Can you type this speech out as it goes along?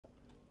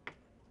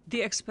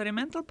The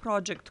experimental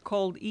project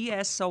called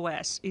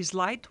ESOS is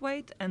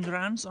lightweight and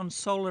runs on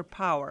solar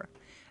power.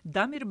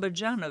 Damir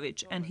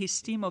Bajanovic and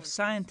his team of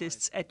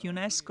scientists at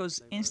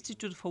UNESCO's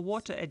Institute for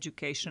Water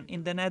Education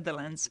in the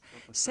Netherlands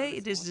say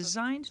it is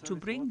designed to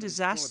bring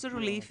disaster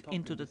relief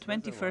into the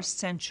 21st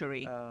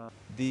century.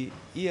 The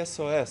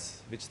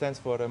ESOS, which stands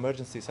for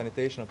Emergency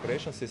Sanitation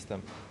Operation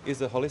System,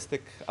 is a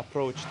holistic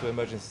approach to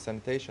emergency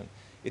sanitation.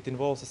 It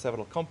involves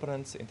several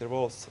components. It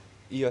involves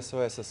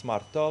ESOS, a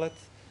smart toilet,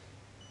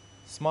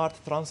 smart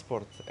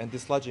transport and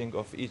dislodging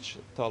of each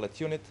toilet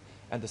unit,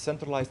 and the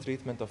centralized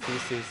treatment of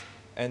feces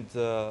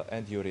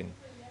and urine,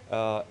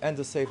 and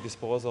the safe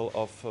disposal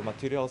of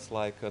materials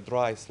like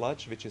dry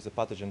sludge, which is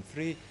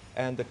pathogen-free,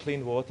 and the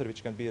clean water,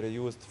 which can be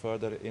reused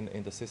further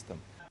in the system.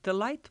 The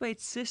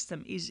lightweight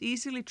system is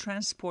easily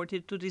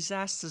transported to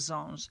disaster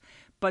zones,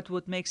 but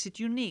what makes it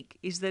unique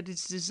is that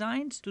it's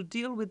designed to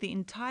deal with the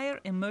entire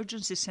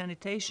emergency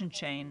sanitation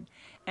chain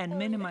and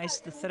minimize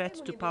the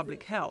threat to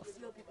public health.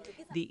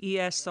 The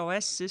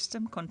ESOS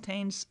system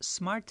contains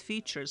smart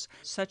features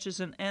such as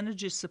an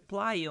energy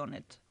supply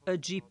unit, a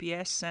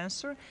GPS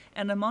sensor,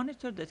 and a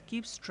monitor that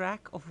keeps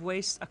track of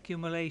waste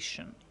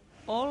accumulation.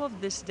 All of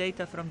this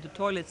data from the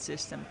toilet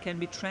system can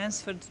be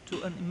transferred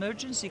to an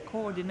emergency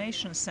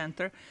coordination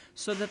center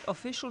so that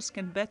officials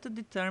can better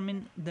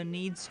determine the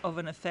needs of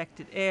an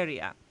affected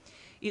area.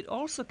 It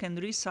also can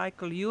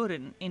recycle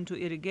urine into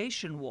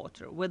irrigation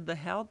water with the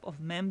help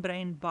of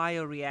membrane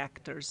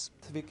bioreactors.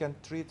 We can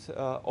treat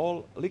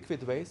all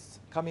liquid waste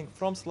coming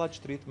from sludge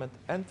treatment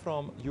and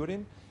from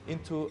urine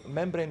into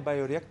membrane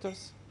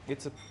bioreactors.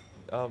 It's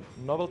a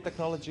novel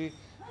technology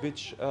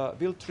which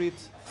will treat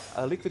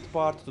a liquid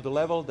part to the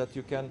level that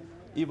you can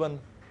even,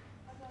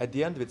 at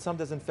the end, with some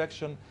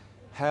disinfection,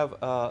 have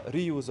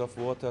reuse of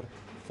water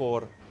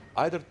for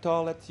either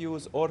toilet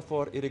use or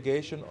for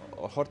irrigation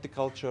or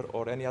horticulture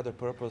or any other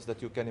purpose that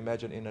you can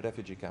imagine in a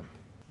refugee camp.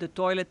 The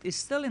toilet is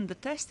still in the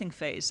testing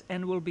phase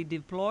and will be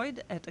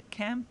deployed at a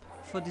camp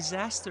for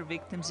disaster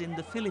victims in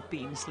the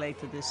Philippines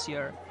later this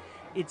year.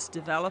 Its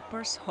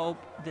developers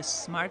hope this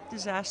smart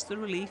disaster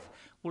relief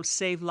will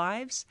save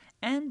lives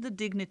and the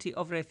dignity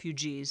of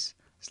refugees.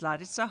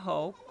 Zlatica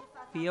Hoke,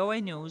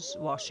 VOA News,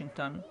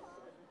 Washington.